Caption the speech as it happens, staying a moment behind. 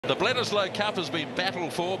The Bledisloe Cup has been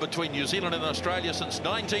battled for between New Zealand and Australia since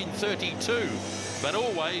 1932, but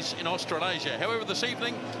always in Australasia. However, this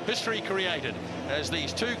evening, history created as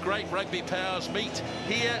these two great rugby powers meet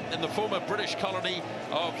here in the former British colony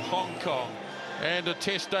of Hong Kong. And a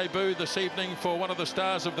test debut this evening for one of the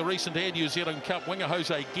stars of the recent Air New Zealand Cup, winger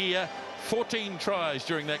Hosea. 14 tries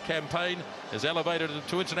during that campaign, has elevated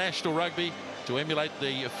to international rugby to emulate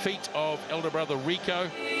the feat of elder brother Rico.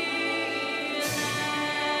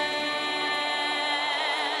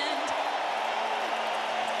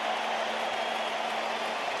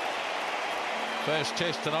 First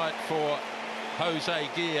test tonight for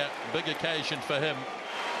Hosea, big occasion for him.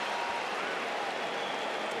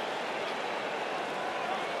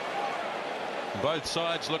 Both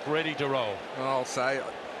sides look ready to roll. I'll say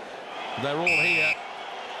they're all here,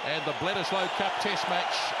 and the Bledisloe Cup test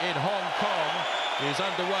match in Hong Kong is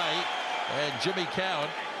underway, and Jimmy Cowan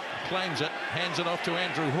claims it, hands it off to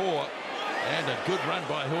Andrew Hoare, and a good run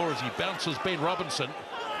by Hoare as he bounces Ben Robinson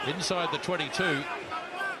inside the 22.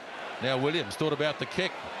 Now Williams thought about the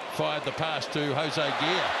kick, fired the pass to Hosea.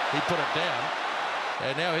 He put it down,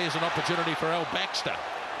 and now here's an opportunity for Al Baxter.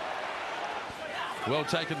 Well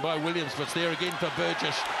taken by Williams, but it's there again for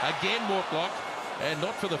Burgess. Again Mortlock, and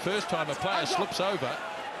not for the first time a player slips over.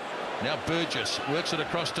 Now Burgess works it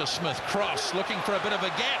across to Smith. Cross, looking for a bit of a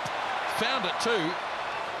gap. Found it too.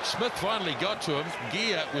 Smith finally got to him.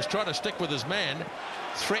 Gear was trying to stick with his man.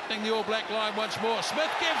 Threatening the All Black line once more. Smith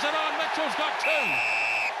gives it on. Mitchell's got two.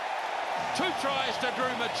 Two tries to Drew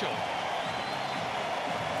Mitchell.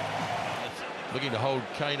 Looking to hold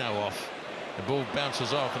Kano off. The ball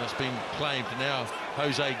bounces off and it's been claimed. Now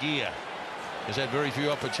Hosea has had very few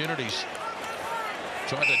opportunities.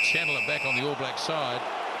 Tried to channel it back on the All Black side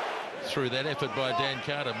through that effort by Dan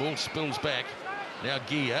Carter. Ball spills back. Now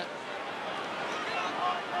Gear.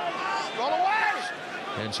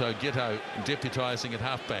 And so Gitto deputising at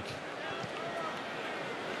halfback.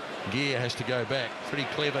 Gear has to go back. Pretty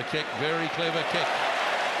clever kick, very clever kick.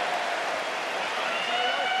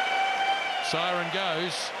 Siren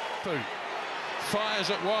goes.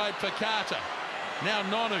 Fires it wide for Carter. Now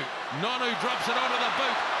Nonu. Nonu drops it onto the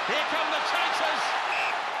boot. Here come the chasers.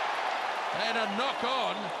 And a knock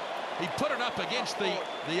on. He put it up against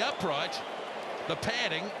the upright, the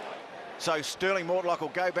padding. So Sterling Mortlock will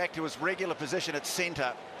go back to his regular position at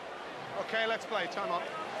centre. Okay, let's play. Time up.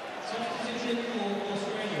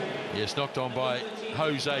 Yes, knocked on by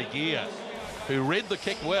Hosea, who read the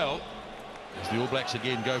kick well. As the All Blacks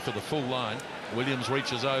again go for the full line. Williams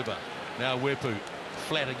reaches over. Now Wepu,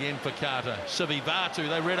 flat again for Carter. Sivi Vatu,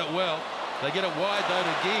 they read it well. They get it wide though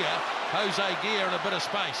to Gear. Hosea in a bit of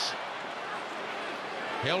space.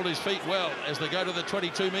 Held his feet well as they go to the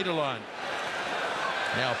 22-metre line.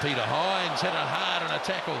 Now Peter Hines hit it hard in a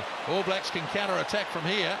tackle. All Blacks can counter-attack from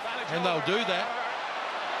here, and they'll do that.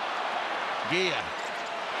 Gear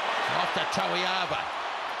off to Tauiava.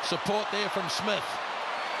 Support there from Smith.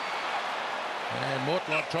 And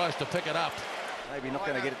Mortlock tries to pick it up. Maybe not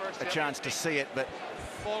going to get a chance to see it, but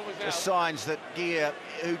just signs that Gear,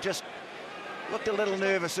 who just looked a little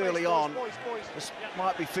nervous early on, just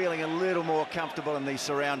might be feeling a little more comfortable in these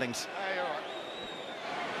surroundings.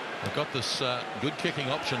 They've got this good kicking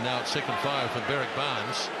option now at second fire for Berwick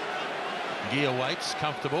Barnes. Gear waits,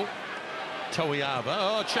 comfortable. Tauiava,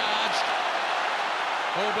 oh, charged.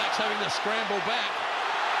 All Blacks having to scramble back.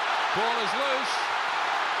 Ball is loose.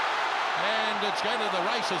 And it's going to the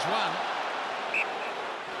races one.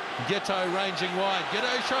 Gitto ranging wide.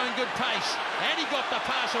 Gitto showing good pace. And he got the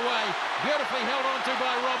pass away. Beautifully held on to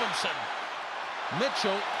by Robinson.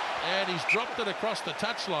 Mitchell, and he's dropped it across the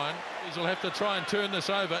touchline. He'll have to try and turn this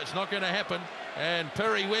over. It's not going to happen. And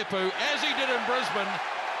Piri Wepu, as he did in Brisbane,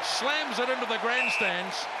 slams it into the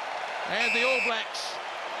grandstands. And the All Blacks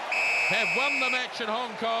have won the match in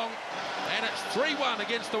Hong Kong. And it's 3-1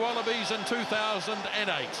 against the Wallabies in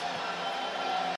 2008.